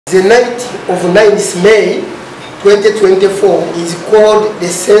The night of 9th May 2024 is called the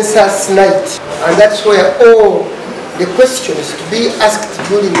census night, and that's where all the questions to be asked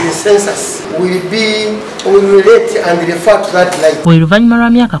during the census will relate and refer to that night. Oluvannyuma lwa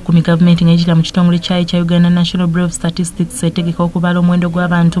myaka 10 gavumenti ng'eyitira mu kitongole kyayo kya Uganda National Bureau of Statistics etegeka okubala omuwendo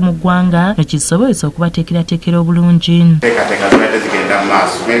gw'abantu mu ggwanga nga kisobozesa okubateekerateekera obulungi. Enteekateeka zibadde zigenda mu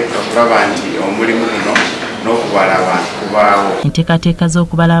maaso okulaba nti omulimu guno n'okubala abantu kubaawo. Enteekateeka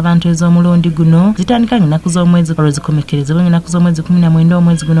z'okubala abantu ez'omulundi guno zitandika ng'ennaku z'omwezi olwezikomekerezebwa ng'ennaku z'omwezi 19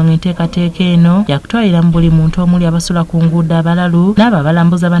 omwezi guno ng'enteekateeka eno yakutwalira mu buli muntu omuli abasula ku nguudo abalalu n'abo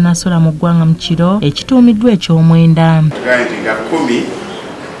abalambuza banaasula mu ggwanga mu kiro ekituumiddwa eky'omwenda. Tugaye nti nga 10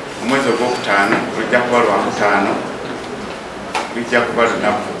 omwezi ogwokutaano lujja kuba lwakutaano lujja kuba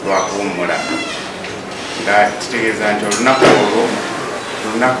lunaku lwakuwummula nga kitegeeza nti olunaku olwo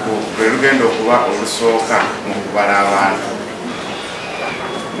lunaku lwe lugenda okuba olusooka mu kubala abantu,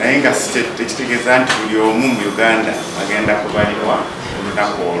 naye nga tekitegeeza nti buli omu mu Uganda agenda kubalibwa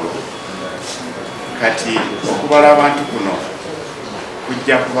olunaku olwo. Kati okubala abantu kuno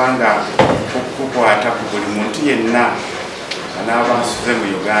kujja kubanga kukwata ku buli muntu yenna anaaba asuze mu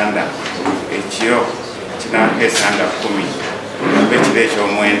Uganda ekiro kinakeesa nga 10 nga ekiro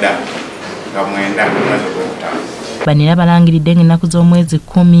eky'omwenda nga 9 omwezi ogwokutaano. Bano era balangiridde ng'ennaku z'omwezi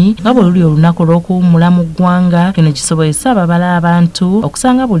 10 nga bwe luli olunaku olw'okuwummula mu ggwanga, kino kisobozesa ababala abantu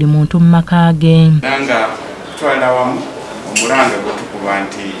okusanga buli muntu mu maka ge. Nga tutwalira wamu omulanga gwe tukuba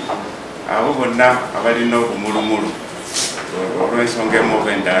nti abo bonna abalina obumulumulu olw'ensonga emu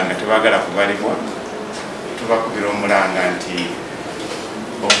oba endala nga tebaagala kubalibwa, tubakubira omulanga nti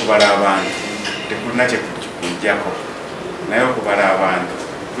okubala abantu tekulina kye kujjako, naye okubala abantu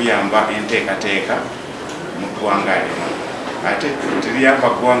kuyamba enteekateeka mu ggwanga lino. Ate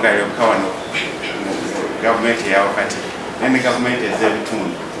teriyamba ggwanga lyokka wano mu gavumenti eya wakati, naye ne gavumenti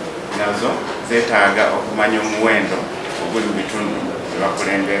ez'ebitundu nazo zeetaaga okumanya omuwendo oguli mu bitundu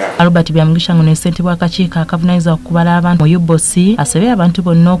ebakulembera. Albert Byamugisha ngono ssentebe w'akakiiko akavunaanyizibwa ku kubala abantu mu UBOC asabye abantu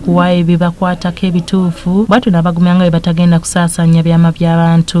bonna okuwaayo ebibakwatako ebituufu bw'atyo n'abagumya nga bwe batagenda kusaasaanya byama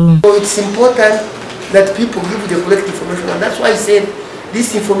by'abantu. It's important that people give the correct information, and that's why I said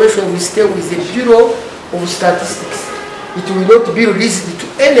this information will stay with the Bureau of Statistics. It will not be released to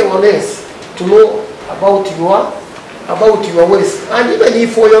anyone else to know about your ways. And even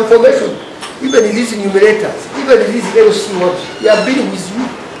if for your information, even these enumerators, even these LC ones, they are dealing with you.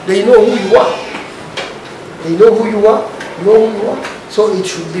 They know who you are. They know who you are. You know who you are. So it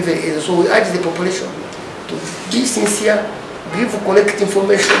should be very easy. So we urge the population to be sincere, give correct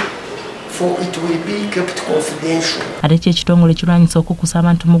information, for it will be kept confidential. Ate ekitongole kirwanyisa okukusa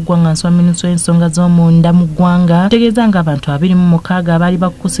abantu mu ggwanga nsoma minisitule y'ensonga z'omunda mu ggwanga tegeeza nga abantu 26 abaali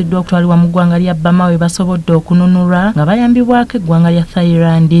bakukusiddwa okutwalibwa mu ggwanga lya Bamawe basobodde okununulwa nga bayambibwako eggwanga lya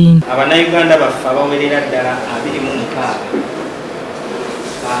Thailand. Abannayuganda baffe abawerera ddala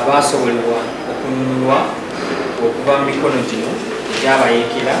 26 baasobolebwa okununulwa okuva mu mikono gino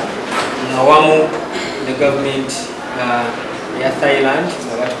egyabayeekera nga wamu ne gavumenti ya Thailand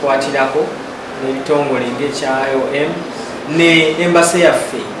nga batukwatirako n'ebitongole ng'ekya IOM ne embassy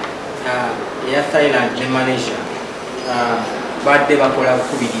yaffe eya Thailand ne Malaysia badde bakola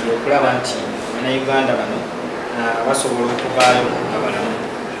bukubirire okulaba nti Abannayuganda bano basobola okuvaayo nga balamu.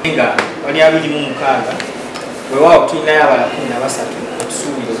 Nga bali 26 weewaawo tulinayo abala 13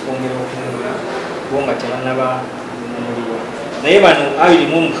 okusuubira okwongera okununula bo nga tebannaba kununulibwa, naye bano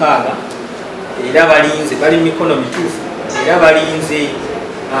 26 era balinze bali mu mikono mituufu era balinze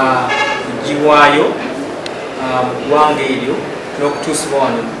kuggibwayo mu ggwanga eryo n'okutuusibwa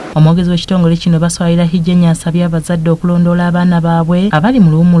wano. Omwogezi w'ekitongole kino Baswalira Hijenya asabye abazadde okulondoola abaana baabwe abali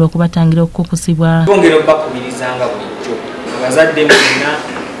mu luwummula okubatangira okukusibwa. Twongera okubakubirizanga bulijjo abazadde mwenna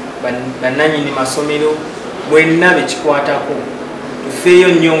bannannyini masomero mwenna bekikwatako tufeeyo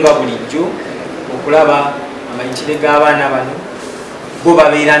nnyo nga bulijjo okulaba amayitire g'abaana bano bo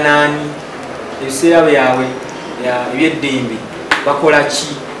babeera naani, ebiseera byabwe ebyeddembe bakola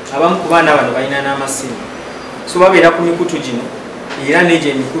ki. Abamu ku baana bano balina n'amasimu, so babeera ku mikutu gino era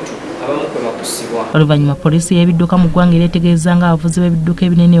n'egyo emikutu abamu kwe bakusibwa. Oluvannyuma poliisi y'ebidduka mu ggwanga ereetegeeza nga abavuzi b'ebidduka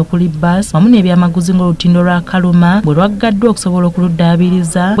ebinene okuli bbaasi wamu n'ebyamaguzi ng'olutindo lwa Kaluma bwe lwaggaddwa okusobola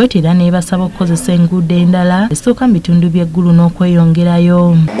okuluddaabiriza, bw'etyo era n'ebasaba okukozesa enguudo endala ezisooka mu bitundu by'eggulu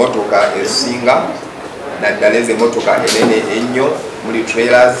n'okweyongerayo. Emmotoka ezisinga naddala ezo emmotoka enene ennyo muli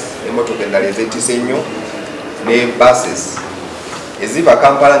trailers, emmotoka endala ezeetisa ennyo ne buses eziva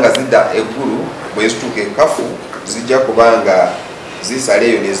Kampala nga zidda eggulu bwe zituuka e Kafu zijja kubanga zisala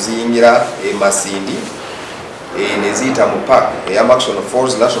eyo ne ziyingira e Masindi ne ziyita mu park eya Maxon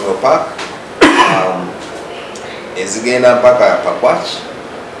Falls National Park ezigenda mpaka Pakwach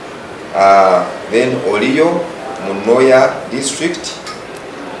then oliyo mu Noya district,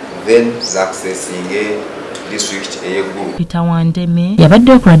 then zaccessing district eyeggulu. Peter Wandeme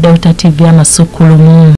yabadde okola Delta TV amasukulumu.